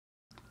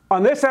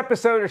On this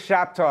episode of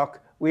ShopTalk,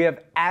 we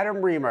have Adam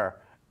Riemer,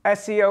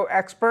 SEO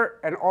expert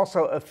and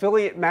also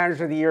Affiliate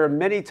Manager of the Year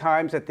many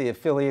times at the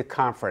Affiliate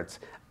Conference.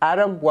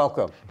 Adam,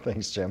 welcome.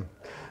 Thanks, Jim.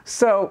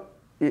 So,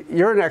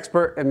 you're an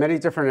expert in many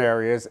different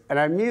areas, and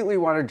I immediately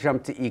want to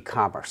jump to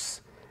e-commerce.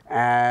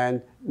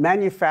 And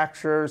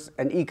manufacturers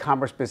and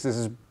e-commerce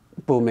businesses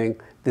booming.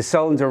 They're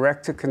selling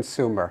direct to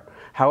consumer.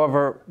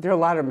 However, there are a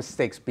lot of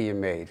mistakes being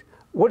made.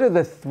 What are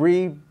the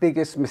three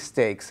biggest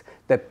mistakes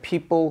that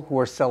people who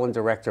are selling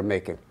direct are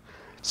making?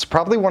 It's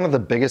probably one of the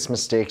biggest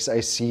mistakes I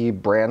see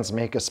brands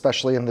make,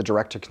 especially in the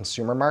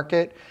direct-to-consumer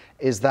market,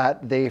 is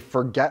that they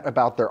forget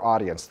about their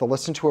audience. They'll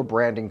listen to a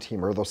branding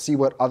team, or they'll see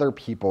what other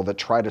people that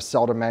try to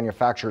sell to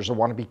manufacturers or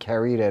want to be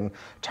carried in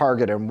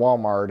Target and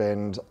Walmart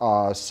and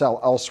sell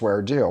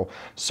elsewhere do.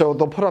 So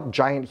they'll put up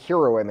giant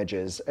hero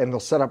images and they'll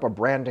set up a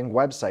branding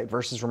website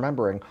versus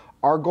remembering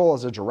our goal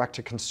as a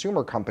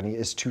direct-to-consumer company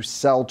is to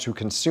sell to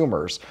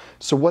consumers.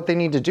 So what they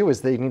need to do is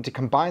they need to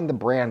combine the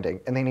branding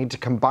and they need to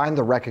combine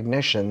the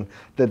recognition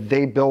that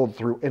they build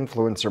through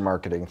influencer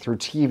marketing, through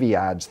TV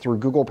ads, through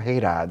Google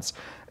paid ads,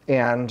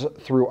 and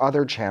through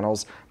other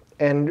channels,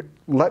 and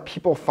let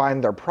people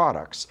find their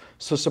products.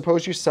 So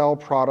suppose you sell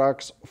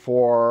products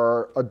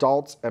for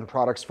adults and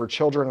products for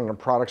children and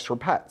products for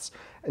pets.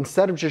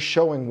 Instead of just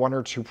showing one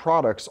or two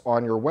products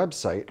on your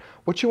website,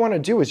 what you want to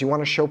do is you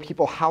want to show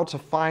people how to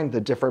find the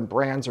different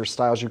brands or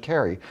styles you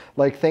carry.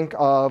 Like, think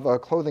of a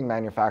clothing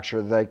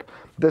manufacturer, like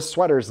this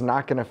sweater is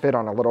not going to fit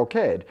on a little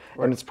kid,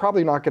 right, and it's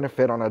probably not going to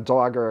fit on a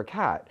dog or a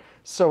cat.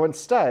 So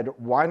instead,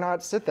 why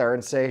not sit there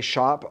and say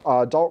shop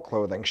adult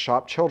clothing,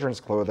 shop children's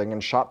clothing,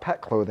 and shop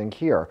pet clothing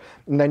here?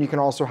 And then you can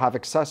also have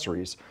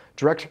accessories.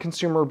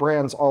 Direct-to-consumer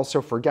brands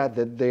also forget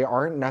that they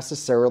aren't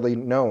necessarily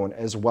known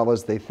as well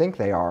as they think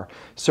they are.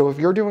 So if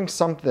you're doing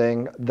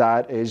something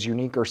that is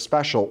unique or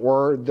special,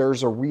 or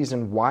there's a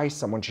reason why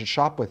someone should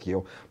shop with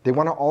you, they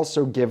want to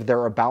also give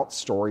their about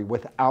story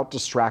without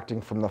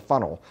distracting from the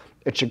funnel.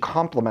 It should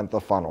complement the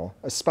funnel,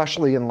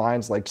 especially in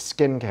lines like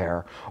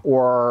skincare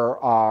or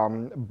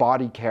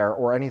body care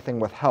or anything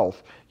with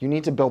health. You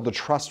need to build the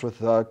trust with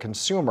the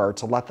consumer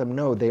to let them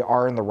know they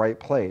are in the right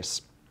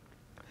place.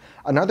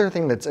 Another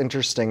thing that's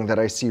interesting that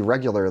I see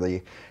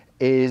regularly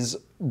is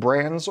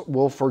brands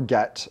will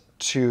forget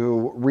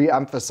to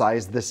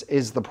re-emphasize this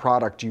is the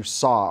product you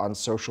saw on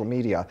social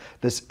media.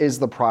 This is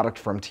the product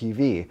from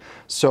TV.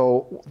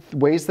 So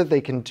ways that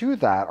they can do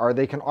that are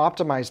they can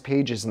optimize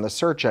pages in the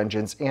search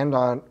engines and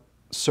on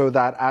so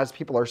that as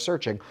people are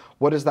searching,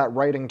 what is that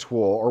writing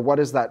tool, or what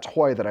is that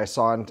toy that I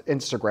saw on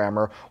Instagram,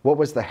 or what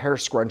was the hair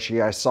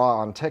scrunchie I saw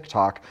on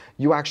TikTok,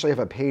 you actually have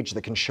a page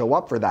that can show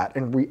up for that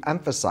and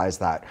re-emphasize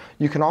that.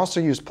 You can also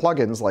use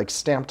plugins like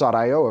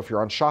Stamp.io if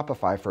you're on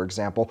Shopify, for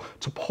example,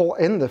 to pull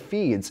in the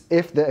feeds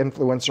if the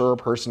influencer or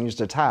person used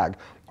a tag.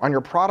 On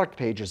your product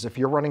pages, if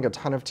you're running a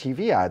ton of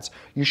TV ads,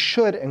 you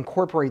should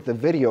incorporate the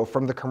video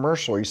from the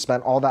commercial you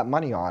spent all that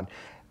money on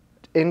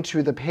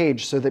into the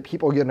page so that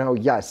people,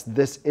 yes,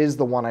 this is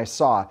the one I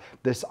saw.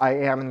 I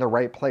am in the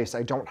right place.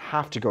 I don't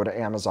have to go to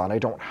Amazon. I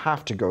don't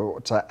have to go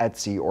to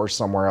Etsy or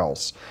somewhere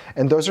else.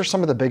 And those are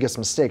some of the biggest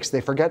mistakes. They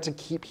forget to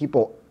keep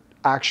people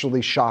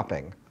actually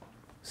shopping.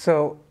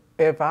 So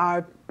if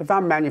I'm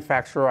a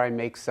manufacturer, I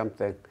make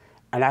something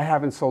and I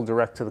haven't sold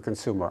direct to the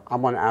consumer.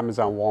 I'm on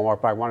Amazon,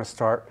 Walmart, but I want to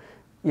start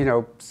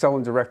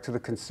selling direct to the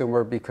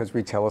consumer because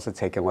retailers are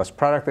taking less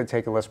product, they're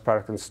taking less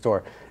product in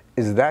store.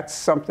 Is that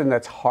something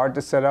that's hard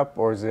to set up,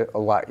 or is it a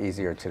lot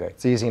easier today?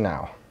 It's easy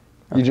now.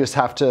 You just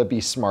have to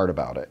be smart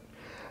about it.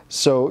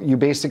 So you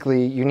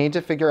need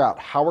to figure out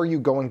how are you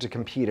going to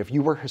compete. If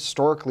you were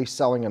historically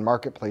selling in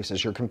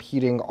marketplaces, you're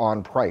competing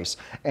on price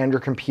and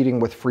you're competing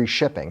with free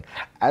shipping.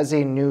 As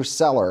a new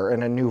seller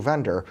and a new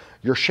vendor,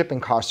 your shipping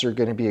costs are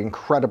going to be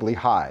incredibly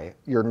high.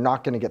 You're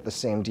not going to get the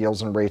same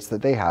deals and rates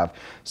that they have.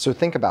 So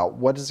think about,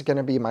 what is going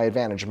to be my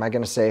advantage? Am I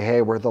going to say,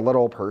 hey, we're the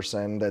little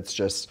person that's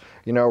just,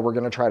 we're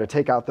going to try to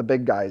take out the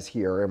big guys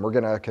here and we're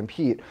going to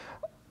compete?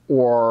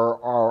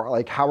 Or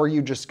like, how are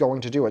you just going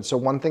to do it? So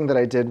one thing that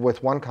I did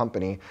with one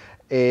company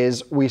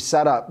is we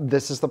set up,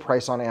 this is the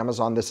price on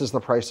Amazon, this is the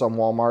price on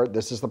Walmart,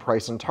 this is the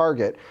price on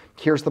Target,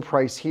 here's the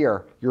price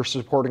here, you're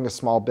supporting a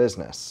small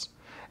business.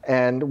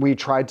 And we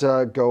tried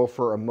to go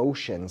for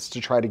emotions to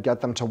try to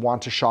get them to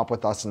want to shop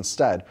with us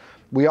instead.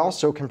 We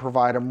also can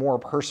provide a more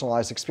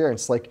personalized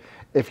experience. Like,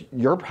 if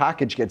your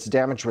package gets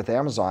damaged with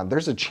Amazon,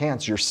 there's a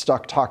chance you're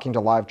stuck talking to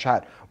live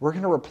chat. We're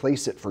going to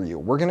replace it for you.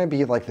 We're going to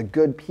be like the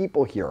good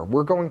people here.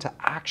 We're going to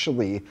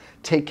actually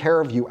take care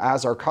of you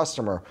as our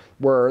customer,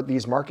 where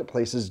these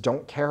marketplaces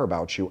don't care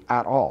about you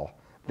at all.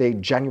 They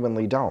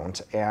genuinely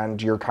don't, and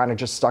you're kind of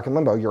just stuck in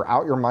limbo. You're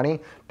out your money.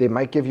 They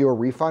might give you a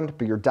refund,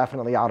 but you're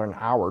definitely out an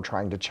hour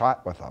trying to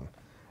chat with them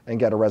and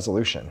get a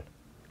resolution.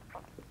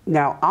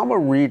 Now, I'm a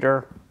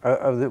reader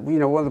of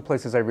one of the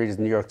places I read is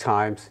New York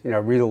Times. I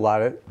read a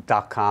lot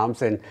of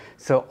 .coms, and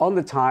so on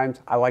the Times,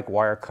 I like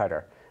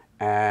Wirecutter.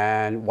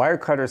 And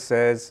Wirecutter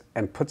says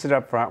and puts it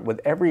up front with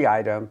every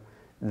item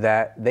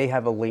that they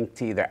have a link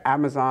to either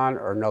Amazon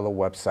or another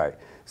website.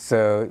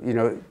 So,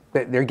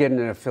 they're getting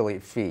an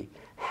affiliate fee.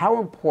 How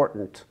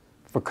important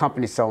for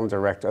companies selling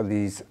direct are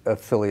these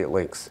affiliate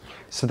links?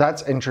 So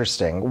that's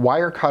interesting.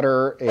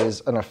 Wirecutter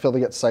is an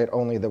affiliate site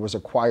only that was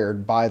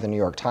acquired by the New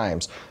York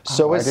Times.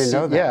 So I didn't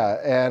know that. Yeah,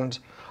 and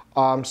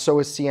so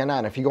is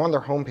CNN. If you go on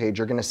their homepage,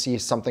 you're going to see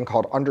something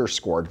called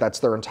Underscored. That's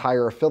their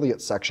entire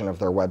affiliate section of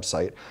their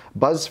website.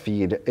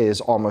 BuzzFeed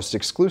is almost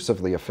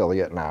exclusively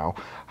affiliate now.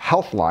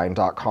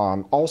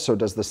 Healthline.com also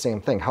does the same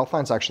thing.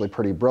 Healthline's actually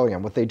pretty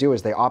brilliant. What they do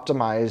is they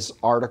optimize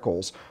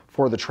articles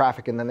for the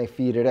traffic and then they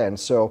feed it in.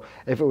 So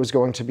if it was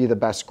going to be the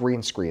best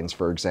green screens,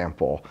 for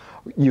example,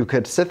 you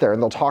could sit there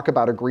and they'll talk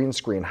about a green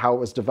screen, how it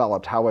was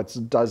developed, how it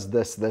does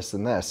this, this,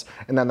 and this.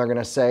 And then they're going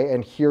to say,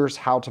 and here's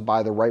how to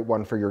buy the right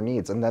one for your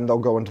needs. And then they'll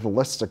go into the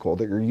listicle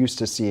that you're used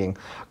to seeing.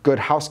 Good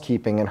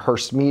Housekeeping and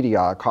Hearst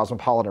Media,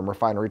 Cosmopolitan,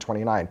 Refinery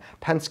 29,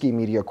 Penske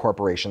Media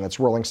Corporation,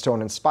 that's Rolling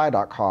Stone and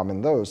Spy.com,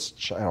 and those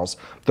channels,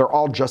 they're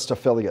all just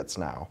affiliates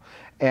now.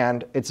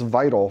 And it's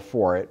vital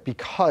for it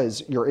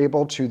because you're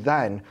able to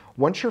then,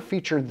 once you're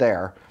featured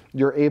there,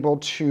 you're able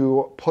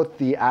to put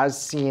the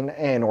as seen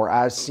in or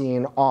as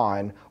seen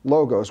on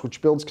logos,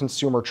 which builds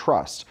consumer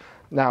trust.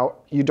 Now,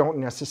 you don't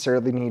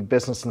necessarily need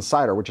Business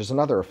Insider, which is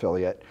another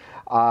affiliate,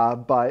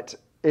 but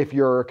if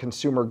you're a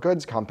consumer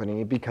goods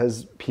company,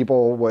 because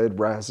people would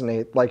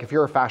resonate, like if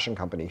you're a fashion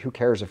company, who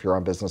cares if you're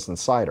on Business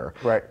Insider?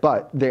 Right.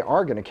 But they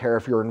are going to care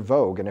if you're in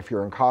Vogue and if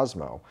you're in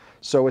Cosmo.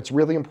 So it's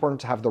really important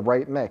to have the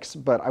right mix,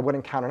 but I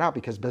wouldn't count it out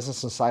because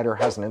Business Insider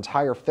has an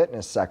entire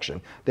fitness section.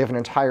 They have an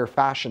entire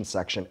fashion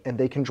section, and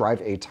they can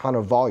drive a ton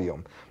of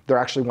volume. They're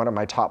actually one of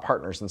my top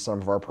partners in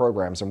some of our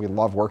programs, and we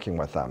love working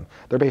with them.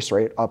 They're based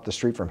right up the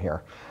street from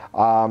here.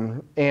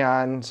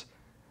 And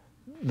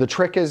the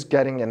trick is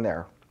getting in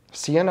there.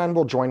 CNN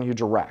will join you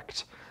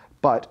direct.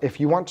 But if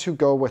you want to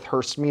go with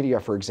Hearst Media,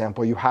 for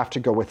example, you have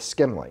to go with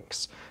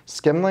Skimlinks.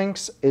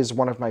 Skimlinks is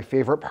one of my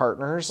favorite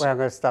partners. Well, I'm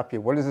going to stop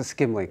you. What is a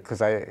skim link?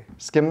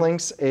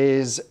 Skimlinks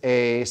is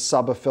a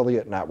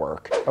sub-affiliate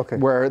network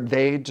where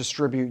they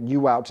distribute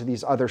you out to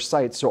these other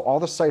sites. So all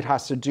the site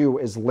has to do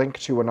is link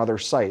to another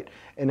site.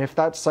 And if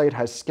that site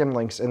has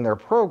Skimlinks in their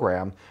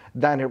program,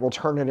 then it will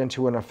turn it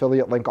into an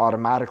affiliate link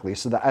automatically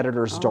so the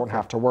editors don't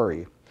have to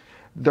worry.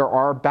 There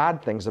are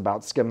bad things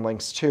about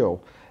Skimlinks too.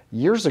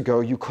 Years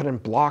ago, you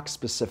couldn't block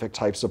specific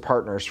types of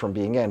partners from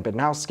being in, but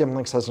now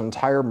Skimlinks has an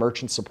entire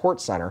merchant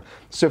support center.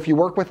 So if you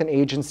work with an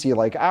agency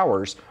like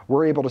ours,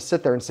 we're able to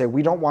sit there and say,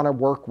 we don't want to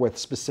work with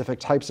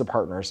specific types of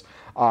partners.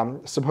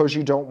 Suppose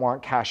you don't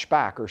want cash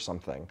back or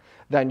something.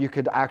 Then you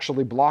could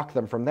actually block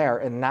them from there,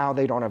 and now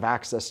they don't have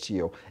access to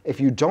you.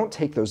 If you don't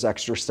take those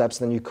extra steps,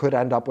 then you could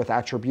end up with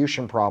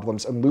attribution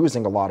problems and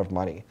losing a lot of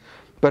money.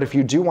 But if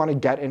you do want to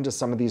get into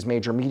some of these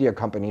major media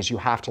companies, you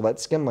have to let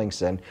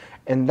Skimlinks in.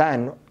 And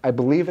then I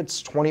believe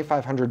it's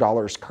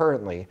 $2,500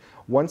 currently.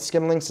 Once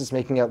Skimlinks is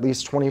making at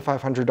least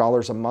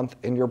 $2,500 a month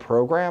in your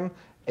program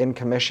in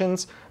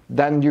commissions,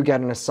 then you get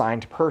an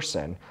assigned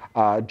person.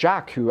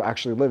 Jack, who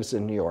actually lives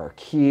in New York,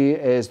 he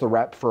is the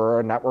rep for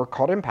a network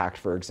called Impact,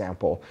 for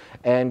example.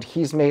 And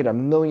he's made a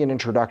million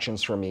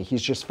introductions for me.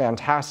 He's just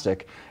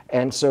fantastic.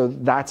 And so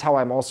that's how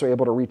I'm also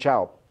able to reach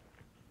out.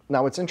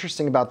 Now, what's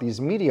interesting about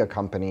these media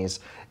companies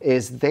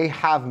is they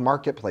have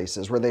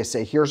marketplaces where they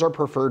say, here's our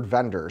preferred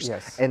vendors.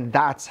 Yes. And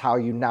that's how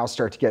you now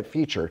start to get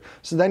featured.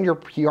 So then your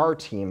PR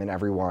team and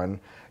everyone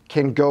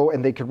can go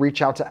and they could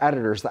reach out to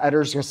editors. The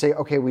editors are going to say,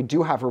 okay, we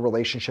do have a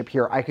relationship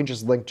here. I can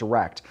just link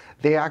direct.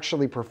 They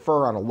actually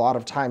prefer on a lot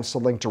of times to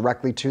link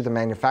directly to the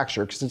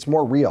manufacturer because it's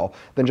more real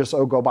than just,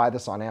 oh, go buy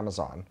this on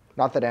Amazon.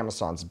 Not that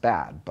Amazon's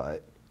bad,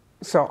 but.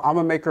 So I'm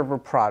a maker of a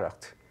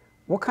product.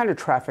 What kind of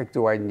traffic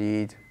do I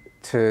need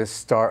to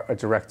start a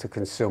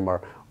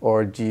direct-to-consumer,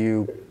 or do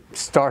you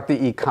start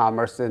the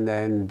e-commerce and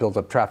then build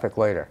up traffic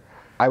later?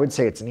 I would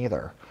say it's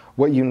neither.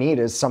 What you need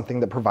is something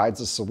that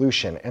provides a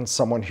solution and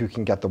someone who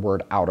can get the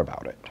word out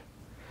about it.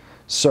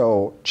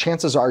 So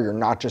chances are you're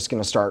not just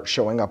going to start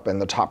showing up in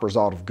the top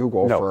result of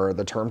Google for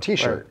the term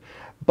t-shirt. Right.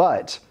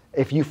 But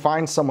if you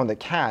find someone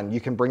that can,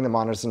 you can bring them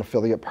on as an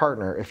affiliate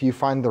partner. If you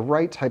find the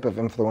right type of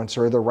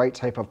influencer, the right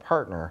type of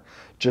partner,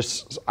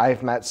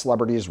 I've met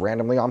celebrities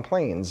randomly on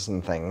planes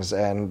and things,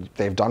 and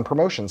they've done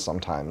promotions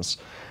sometimes.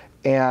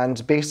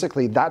 And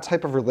basically that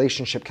type of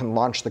relationship can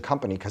launch the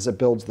company because it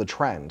builds the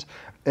trend.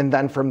 And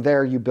then from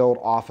there, you build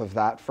off of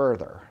that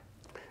further.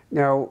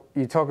 Now,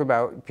 you talk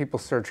about people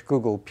search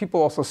Google.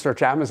 People also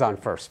search Amazon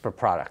first for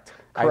product.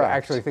 Correct. I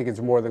actually think it's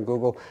more than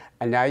Google.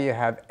 And now you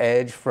have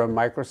Edge from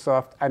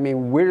Microsoft. I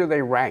mean, where do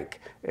they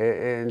rank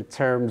in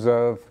terms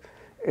of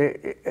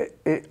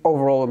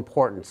overall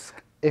importance?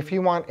 If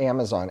you want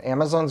Amazon,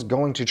 Amazon's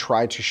going to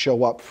try to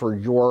show up for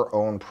your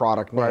own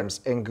product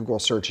names in Google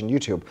search and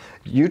YouTube.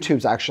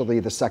 YouTube's actually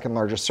the second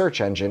largest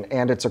search engine,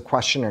 and it's a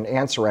question and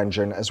answer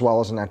engine as well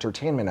as an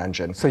entertainment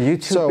engine. So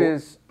YouTube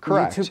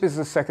is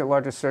the second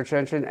largest search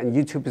engine, and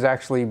YouTube is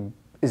actually,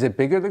 is it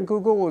bigger than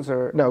Google?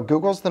 No,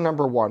 Google's the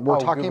number one. We're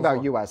talking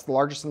about US. The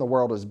largest in the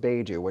world is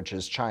Baidu, which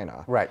is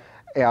China. Right.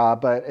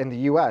 But in the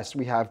US,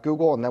 we have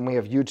Google and then we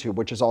have YouTube,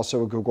 which is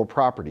also a Google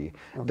property.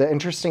 The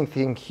interesting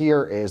thing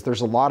here is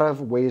there's a lot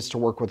of ways to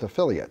work with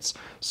affiliates.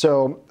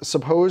 So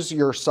suppose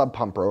your sub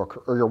pump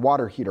broke or your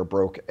water heater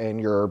broke in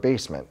your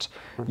basement.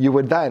 You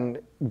would then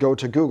go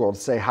to Google to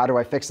say, how do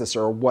I fix this?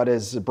 Or what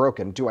is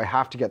broken? Do I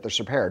have to get this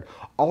repaired?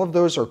 All of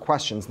those are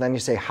questions. And then you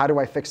say, how do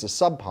I fix a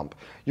sub pump?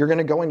 You're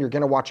gonna go and you're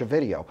gonna watch a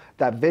video.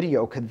 That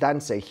video could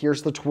then say,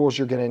 here's the tools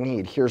you're gonna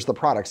need. Here's the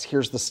products.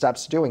 Here's the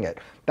steps doing it.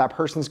 That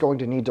person's going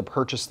to need to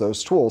purchase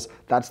those tools.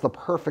 That's the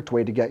perfect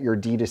way to get your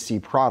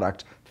D2C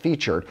product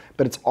featured,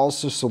 but it's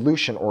also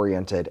solution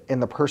oriented,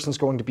 and the person's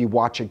going to be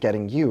watch it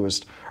getting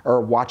used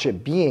or watch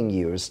it being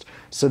used.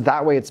 So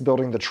that way it's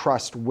building the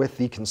trust with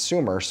the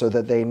consumer so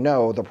that they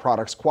know the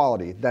product's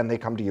quality. Then they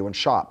come to you and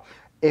shop.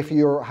 If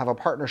you have a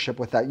partnership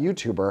with that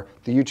YouTuber,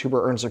 the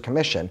YouTuber earns a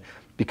commission.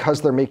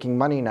 Because they're making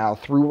money now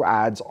through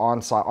ads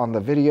on the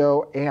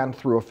video and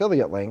through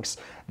affiliate links,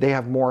 they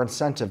have more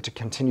incentive to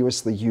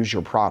continuously use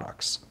your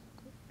products.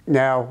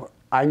 Now,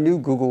 I knew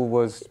Google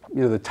was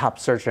the top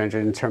search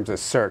engine in terms of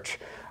search.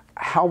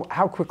 How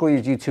quickly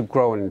is YouTube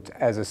growing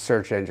as a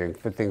search engine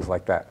for things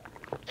like that?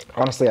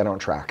 Honestly, I don't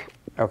track.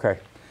 Okay.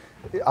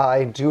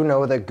 I do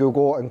know that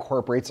Google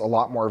incorporates a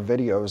lot more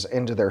videos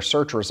into their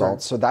search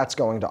results, so that's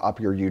going to up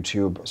your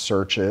YouTube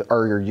search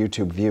or your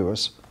YouTube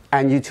views.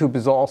 And YouTube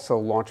is also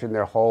launching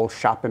their whole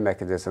shopping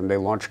mechanism. They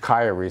launched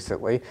Kaya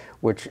recently,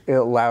 which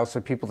allows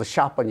for people to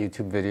shop on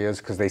YouTube videos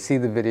because they see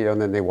the video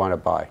and then they want to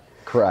buy.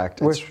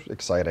 Correct. It's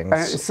exciting.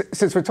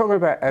 Since we're talking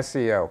about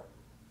SEO,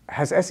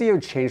 has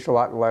SEO changed a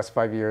lot in the last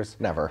 5 years?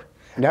 Never.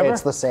 Never?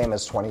 It's the same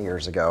as 20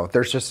 years ago.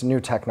 There's just new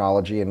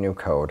technology and new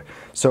code.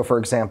 So for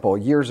example,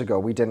 years ago,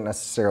 we didn't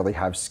necessarily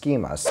have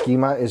schema.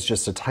 Schema is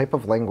just a type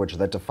of language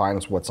that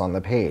defines what's on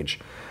the page.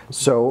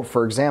 So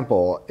for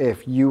example,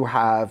 if you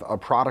have a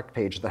product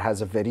page that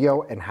has a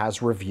video and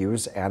has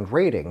reviews and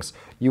ratings,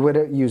 you would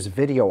use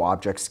video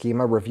object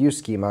schema, review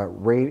schema,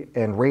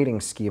 and rating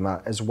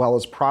schema, as well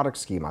as product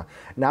schema.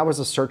 Now as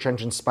a search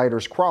engine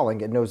spider's crawling,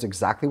 it knows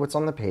exactly what's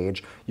on the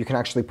page. You can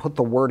actually put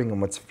the wording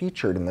and what's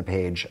featured in the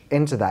page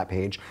into that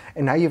page.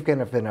 And now you've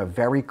given a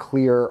very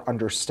clear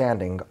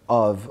understanding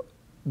of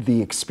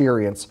the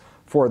experience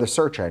for the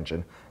search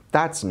engine.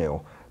 That's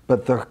new.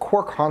 But the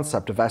core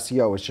concept of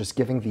SEO is just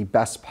giving the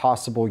best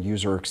possible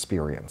user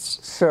experience.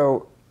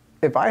 So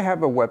if I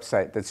have a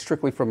website that's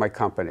strictly for my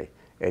company,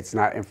 it's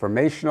not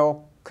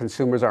informational,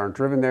 consumers aren't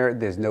driven there,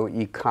 there's no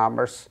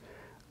e-commerce,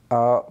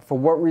 for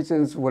what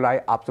reasons would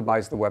I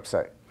optimize the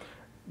website?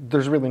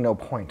 There's really no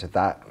point at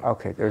that.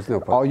 Okay, there's no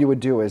point. All you would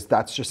do is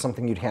that's just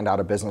something you'd hand out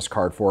a business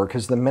card for,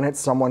 because the minute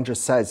someone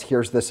just says,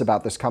 here's this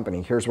about this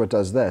company, here's what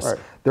does this, right,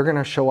 they're going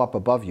to show up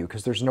above you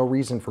because there's no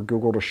reason for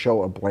Google to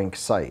show a blank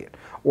site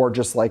or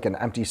just like an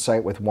empty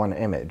site with one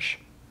image.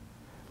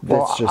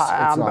 Well,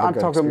 I'm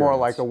talking more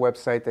like a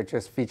website that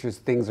just features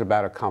things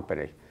about a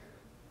company.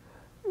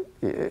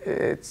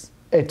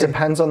 It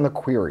depends on the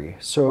query.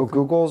 So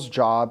Google's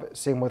job,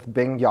 same with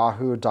Bing,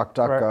 Yahoo,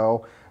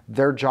 DuckDuckGo, right,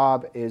 their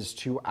job is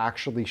to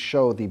actually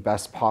show the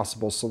best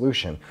possible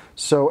solution.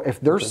 So if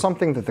there's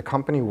something that the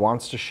company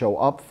wants to show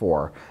up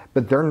for,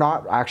 but they're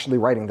not actually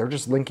writing, they're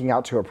just linking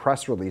out to a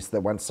press release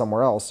that went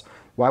somewhere else,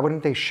 why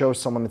wouldn't they show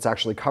someone that's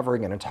actually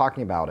covering it and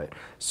talking about it?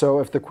 So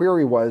if the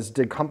query was,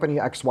 did company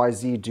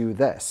XYZ do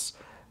this?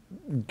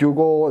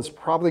 Google is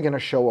probably going to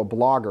show a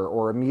blogger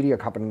or a media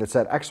company that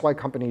said XY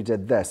company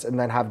did this and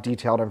then have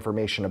detailed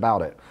information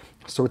about it.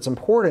 So it's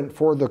important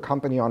for the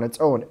company on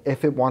its own,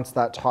 if it wants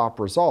that top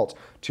result,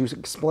 to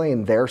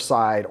explain their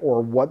side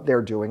or what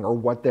they're doing or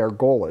what their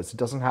goal is. It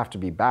doesn't have to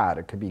be bad,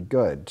 it could be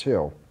good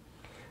too.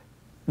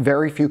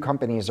 Very few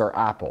companies are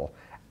Apple.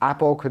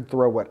 Apple could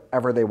throw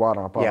whatever they want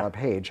up on a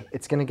page.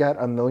 It's going to get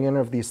a million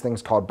of these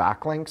things called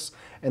backlinks,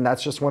 and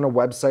that's just when a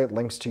website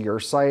links to your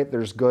site.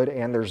 There's good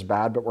and there's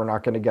bad, but we're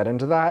not going to get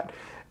into that.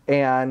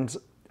 And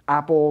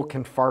Apple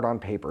can fart on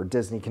paper.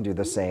 Disney can do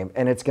the same,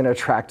 and it's going to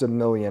attract a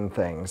million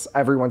things.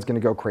 Everyone's going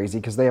to go crazy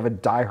because they have a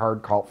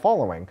die-hard cult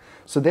following.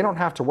 So they don't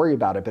have to worry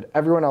about it, but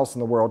everyone else in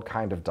the world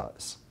kind of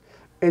does.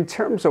 In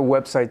terms of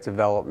website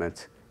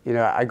development,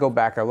 I go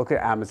back, I look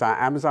at Amazon.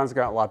 Amazon's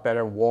gotten a lot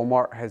better.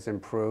 Walmart has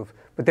improved,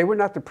 but they were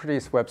not the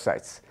prettiest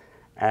websites.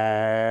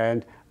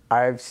 And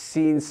I've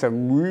seen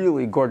some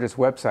really gorgeous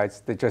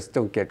websites that just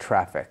don't get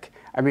traffic.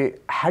 I mean,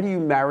 how do you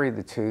marry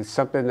the two?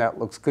 Something that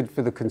looks good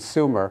for the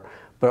consumer,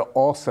 but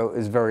also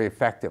is very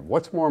effective.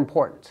 What's more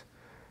important?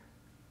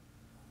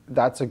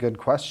 That's a good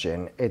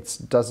question.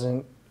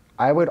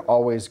 I would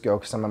always go,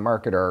 because I'm a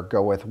marketer,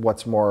 go with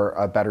what's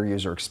a better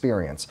user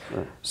experience.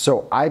 Right.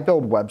 So I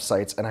build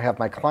websites and I have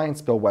my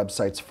clients build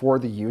websites for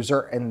the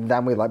user, and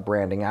then we let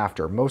branding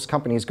after. Most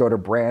companies go to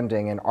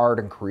branding and art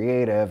and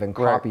creative and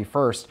copy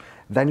first.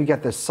 Then you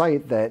get this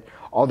site that,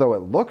 although it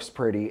looks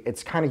pretty,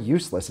 it's kind of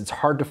useless. It's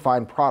hard to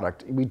find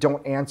product. We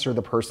don't answer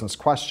the person's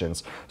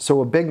questions.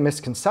 So a big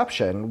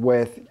misconception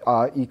with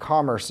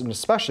e-commerce, and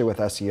especially with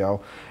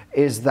SEO,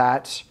 is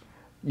that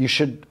you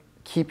should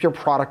keep your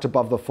product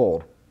above the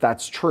fold.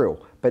 That's true,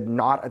 but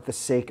not at the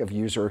sake of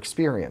user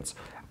experience.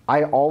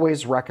 I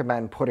always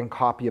recommend putting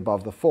copy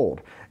above the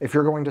fold. If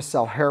you're going to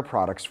sell hair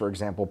products, for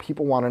example,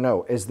 people want to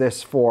know, is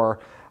this for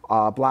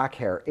black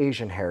hair,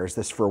 Asian hair? Is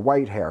this for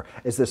white hair?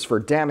 Is this for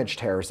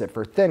damaged hair? Is it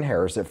for thin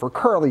hair? Is it for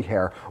curly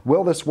hair?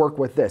 Will this work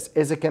with this?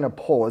 Is it going to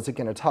pull? Is it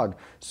going to tug?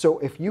 So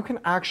if you can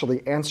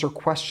actually answer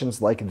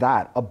questions like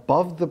that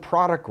above the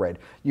product grid,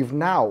 you've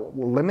now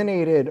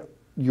eliminated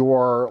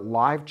your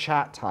live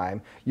chat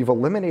time, you've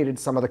eliminated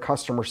some of the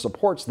customer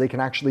support so they can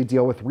actually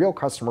deal with real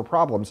customer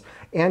problems,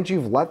 and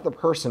you've let the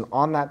person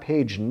on that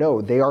page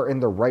know they are in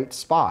the right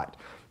spot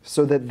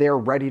so that they're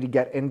ready to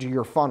get into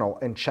your funnel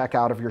and check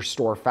out of your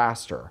store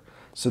faster.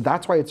 So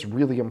that's why it's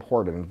really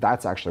important.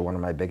 That's actually one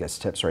of my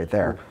biggest tips right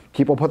there.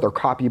 People put their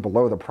copy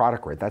below the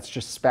product grid. That's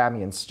just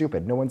spammy and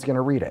stupid. No one's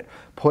gonna read it.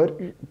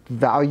 Put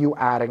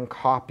value-adding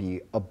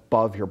copy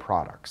above your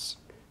products.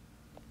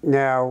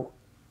 Now,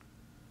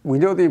 we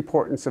know the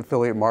importance of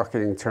affiliate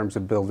marketing in terms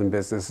of building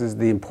businesses,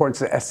 the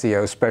importance of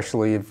SEO,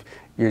 especially if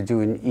you're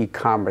doing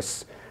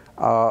e-commerce.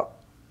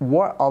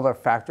 What other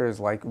factors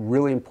like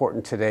really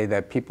important today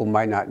that people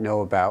might not know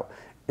about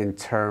in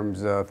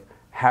terms of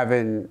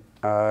having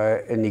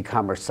an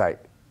e-commerce site?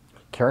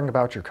 Caring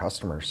about your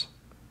customers.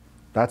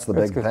 That's the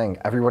big thing.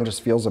 Everyone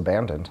just feels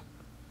abandoned.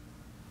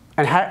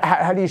 And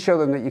how do you show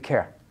them that you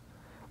care?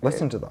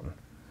 Listen to them.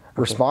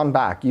 Respond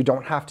back. You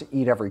don't have to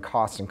eat every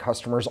cost, and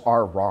customers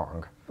are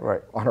wrong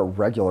on a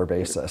regular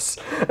basis.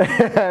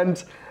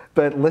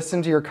 But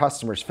listen to your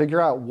customers,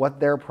 figure out what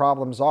their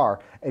problems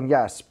are. And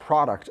yes,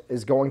 product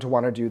is going to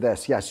want to do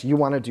this. Yes, you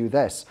want to do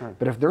this.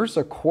 But if there's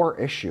a core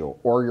issue,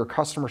 or your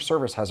customer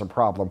service has a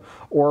problem,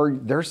 or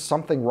there's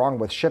something wrong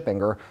with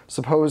shipping, or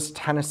suppose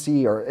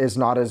Tennessee is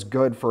not as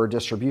good for a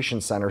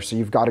distribution center, so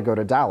you've got to go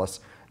to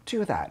Dallas,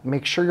 do that.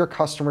 Make sure your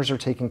customers are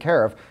taken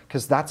care of,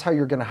 because that's how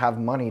you're going to have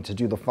money to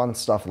do the fun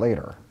stuff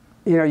later.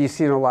 You know, you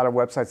see in a lot of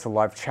websites a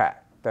live chat.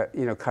 That,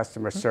 you know,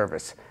 customer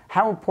service.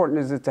 How important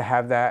is it to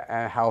have that,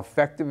 and how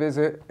effective is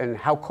it, and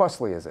how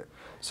costly is it?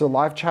 So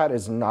live chat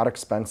is not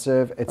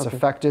expensive. It's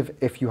effective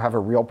if you have a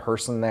real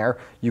person there.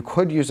 You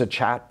could use a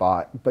chat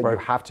bot, but you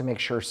have to make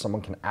sure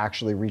someone can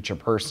actually reach a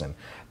person.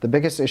 The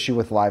biggest issue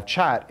with live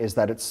chat is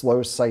that it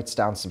slows sites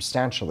down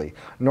substantially.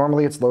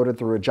 Normally it's loaded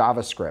through a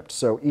JavaScript.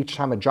 So each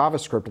time a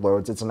JavaScript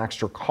loads, it's an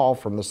extra call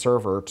from the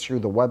server to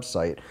the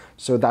website.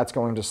 So that's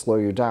going to slow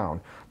you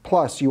down.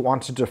 Plus, you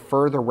want to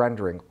defer the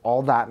rendering.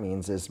 All that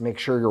means is make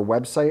sure your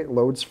website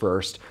loads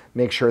first,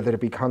 make sure that it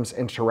becomes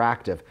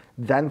interactive,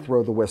 then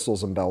throw the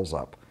whistles and bells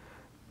up.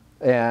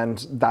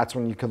 And that's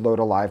when you could load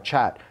a live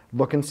chat.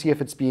 Look and see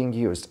if it's being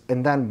used.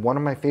 And then one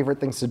of my favorite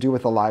things to do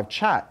with a live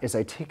chat is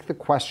I take the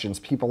questions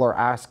people are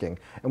asking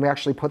and we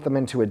actually put them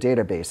into a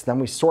database. Then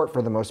we sort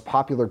for the most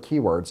popular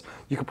keywords.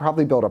 You could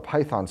probably build a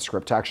Python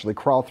script to actually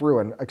crawl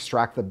through and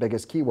extract the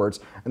biggest keywords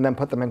and then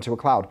put them into a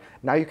cloud.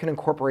 Now you can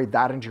incorporate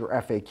that into your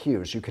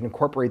FAQs. You can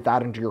incorporate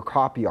that into your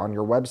copy on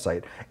your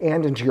website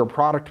and into your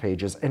product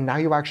pages. And now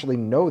you actually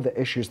know the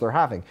issues they're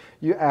having.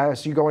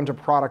 As you go into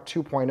product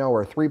 2.0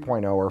 or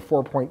 3.0 or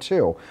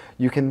 4.2,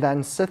 you can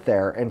then sit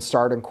there and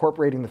start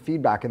incorporating the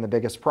feedback and the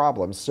biggest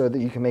problems so that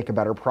you can make a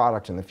better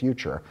product in the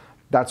future.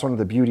 That's one of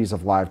the beauties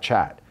of live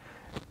chat.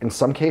 In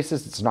some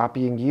cases, it's not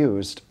being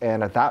used,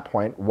 and at that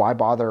point, why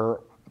bother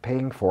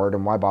paying for it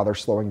and why bother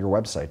slowing your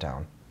website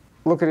down?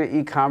 Looking at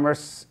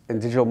e-commerce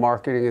and digital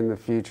marketing in the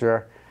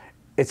future,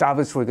 it's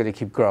obviously going to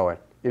keep growing.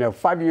 You know,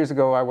 5 years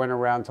ago, I went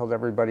around and told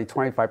everybody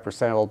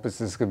 25% of all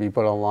business is going to be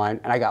put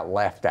online, and I got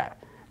laughed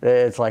at.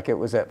 It's like it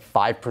was at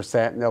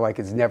 5%, and they're like,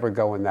 it's never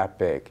going that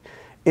big.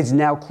 It's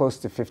now close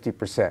to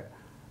 50%.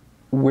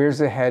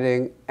 Where's it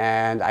heading?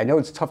 And I know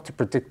it's tough to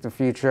predict the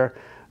future,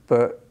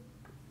 but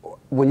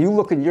when you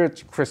look in your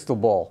crystal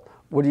ball,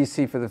 what do you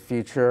see for the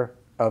future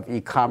of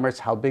e-commerce,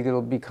 how big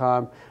it'll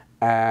become,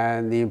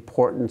 and the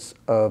importance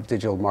of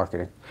digital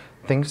marketing?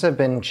 Things have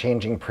been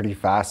changing pretty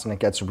fast, and it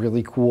gets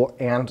really cool,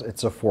 and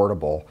it's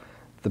affordable.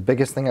 The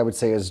biggest thing I would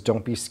say is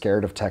don't be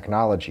scared of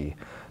technology.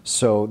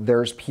 So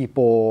there's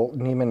people,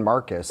 Neiman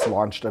Marcus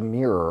launched a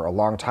mirror a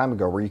long time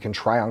ago where you can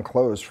try on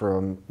clothes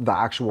from the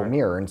actual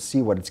mirror and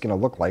see what it's going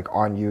to look like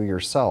on you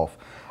yourself.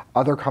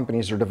 Other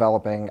companies are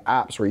developing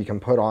apps where you can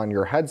put on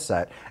your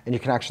headset and you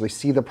can actually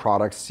see the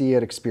product, see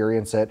it,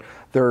 experience it.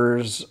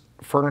 There's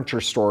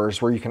furniture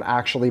stores where you can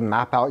actually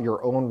map out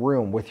your own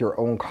room with your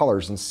own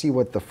colors and see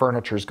what the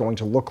furniture is going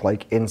to look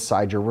like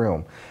inside your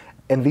room.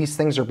 And these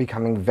things are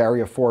becoming very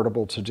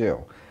affordable to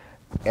do.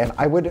 And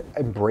I would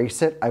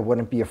embrace it. I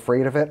wouldn't be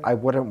afraid of it. I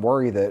wouldn't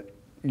worry that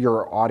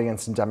your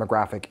audience and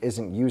demographic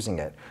isn't using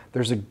it.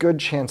 There's a good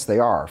chance they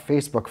are.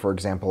 Facebook, for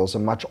example, is a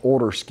much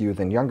older SKU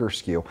than younger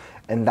SKU,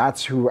 and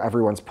that's who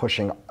everyone's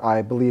pushing.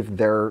 I believe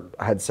their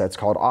headset's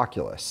called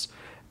Oculus.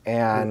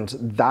 And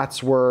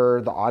that's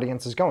where the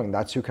audience is going.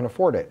 That's who can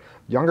afford it.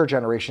 Younger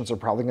generations are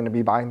probably going to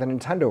be buying the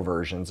Nintendo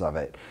versions of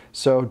it.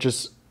 So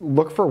just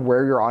look for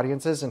where your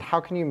audience is and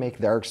how can you make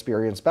their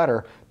experience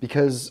better,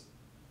 because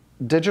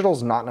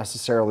digital's not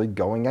necessarily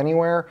going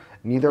anywhere,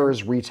 neither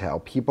is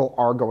retail. People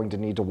are going to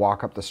need to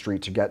walk up the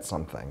street to get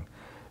something.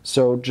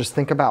 So just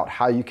think about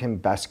how you can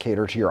best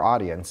cater to your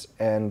audience.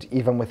 And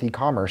even with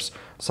e-commerce,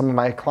 some of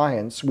my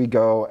clients, we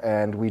go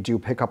and we do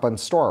pick up in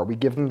store. We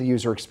give them the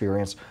user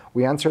experience.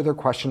 We answer their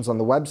questions on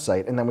the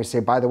website. And then we say,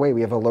 by the way,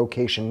 we have a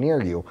location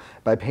near you.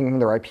 By pinging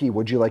their IP,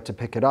 would you like to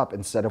pick it up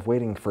instead of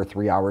waiting for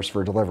 3 hours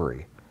for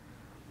delivery?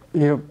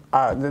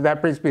 That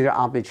brings me to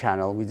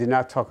Omnichannel. We did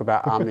not talk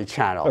about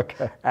Omnichannel.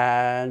 Okay.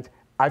 And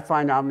I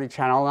find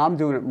Omnichannel, and I'm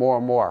doing it more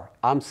and more.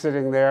 I'm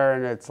sitting there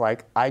and it's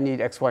like, I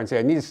need X, Y, and Z.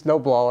 I need a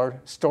snowblower,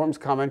 storm's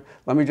coming.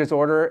 Let me just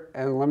order it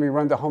and let me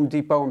run to Home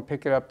Depot and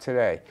pick it up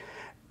today.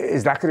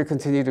 Is that going to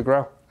continue to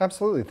grow?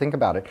 Absolutely. Think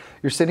about it.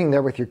 You're sitting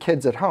there with your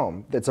kids at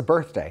home. It's a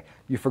birthday.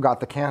 You forgot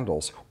the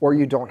candles, or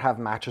you don't have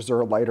matches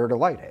or a lighter to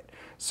light it.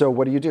 So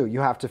what do? You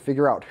have to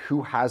figure out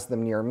who has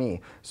them near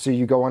me. So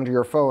you go under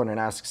your phone and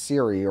ask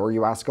Siri, or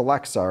you ask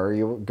Alexa, or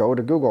you go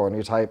to Google and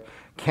you type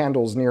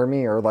candles near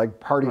me, or like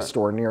party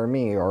store near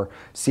me, or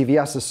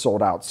CVS is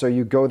sold out. So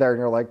you go there and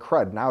you're like,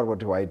 crud, now what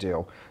do I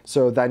do?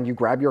 So then you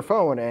grab your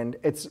phone and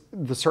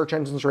the search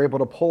engines are able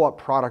to pull up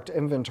product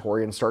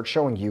inventory and start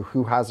showing you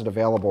who has it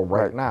available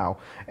right now.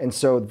 And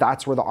so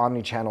that's where the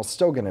omnichannel is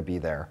still going to be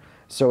there.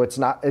 So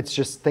it's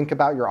just think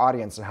about your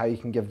audience and how you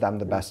can give them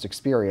the best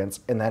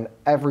experience, and then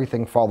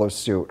everything follows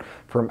suit,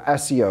 from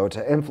SEO to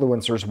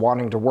influencers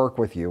wanting to work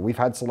with you. We've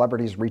had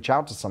celebrities reach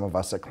out to some of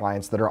us at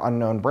clients that are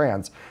unknown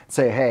brands,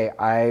 say, hey,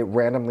 I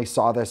randomly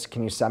saw this,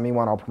 can you send me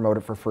one? I'll promote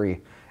it for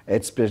free.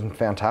 It's been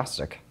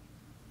fantastic.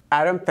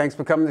 Adam, thanks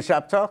for coming to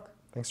ShopTalk.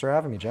 Thanks for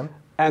having me, Jim.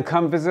 And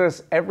come visit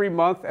us every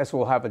month as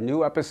we'll have a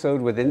new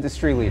episode with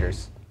industry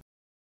leaders.